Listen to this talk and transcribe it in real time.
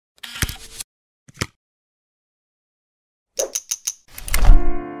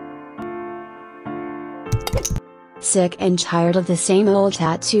Sick and tired of the same old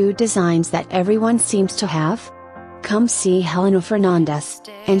tattoo designs that everyone seems to have? Come see Helena Fernandes,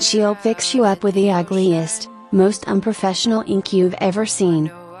 and she'll fix you up with the ugliest, most unprofessional ink you've ever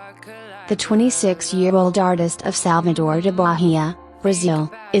seen. The 26-year-old artist of Salvador de Bahia,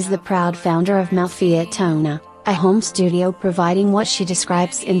 Brazil, is the proud founder of Malfiatona, a home studio providing what she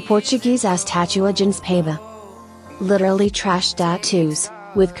describes in Portuguese as tatuagens peba. Literally trash tattoos,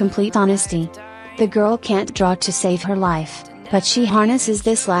 with complete honesty. The girl can't draw to save her life, but she harnesses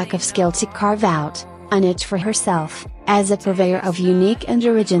this lack of skill to carve out a niche for herself, as a purveyor of unique and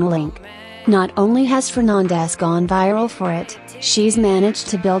original ink. Not only has Fernandes gone viral for it, she's managed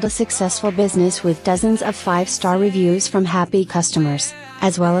to build a successful business with dozens of 5-star reviews from happy customers,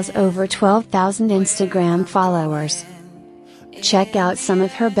 as well as over 12,000 Instagram followers. Check out some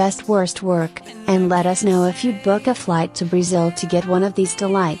of her best worst work, and let us know if you'd book a flight to Brazil to get one of these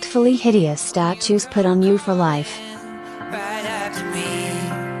delightfully hideous tattoos put on you for life. Right after me,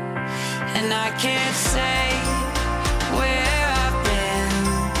 and I can't say where I've been,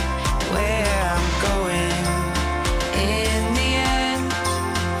 where I'm going in the end,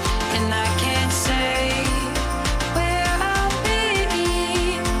 and I can't say where I'll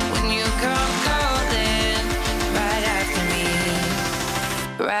be when you come calling. Right after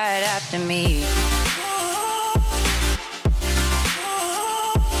me, right after me.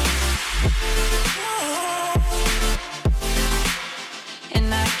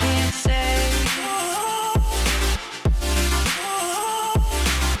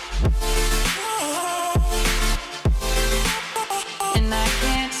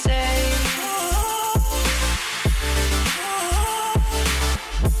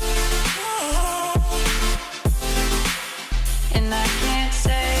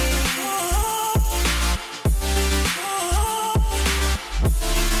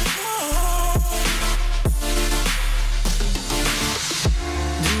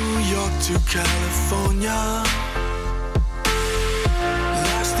 To California,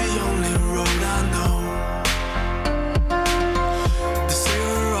 that's the only road I know. They say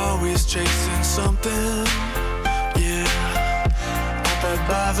we're always chasing something, yeah, up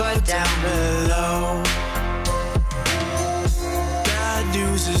above or down below. Bad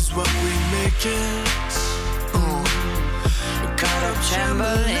news is what we make it, caught up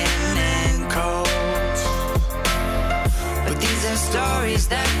trembling and cold. But these are stories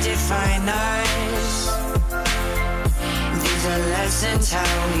that define us. These are lessons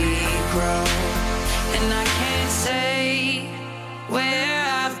how we grow. And I can't say where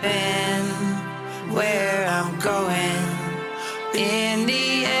I've been, where I'm going in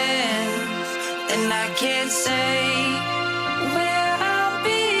the end. And I can't say where I'll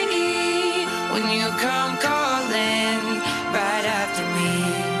be when you come calling right after me.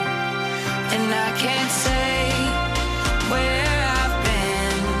 And I can't say where I've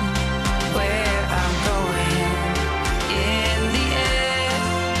been, where I'm going in the end,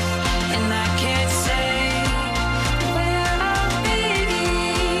 and I can't say where I'll be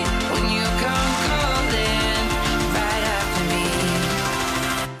when you come calling right after me,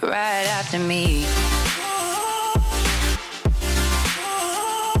 right after me.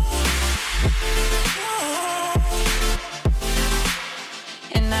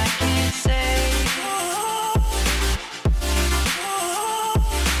 And I can't say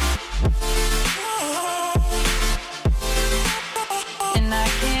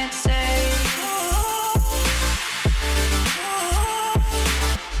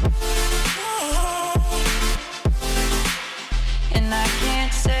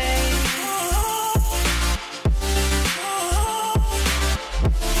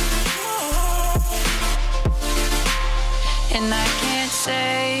and I can't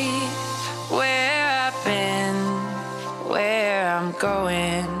say where I've been, where I'm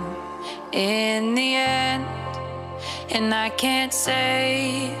going in the end, and I can't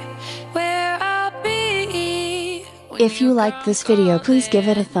say where I'll be. If you liked this video, please give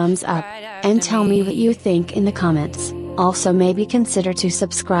it a thumbs up, and tell me what you think in the comments. Also, maybe consider to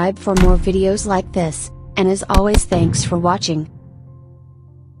subscribe for more videos like this, and as always, thanks for watching.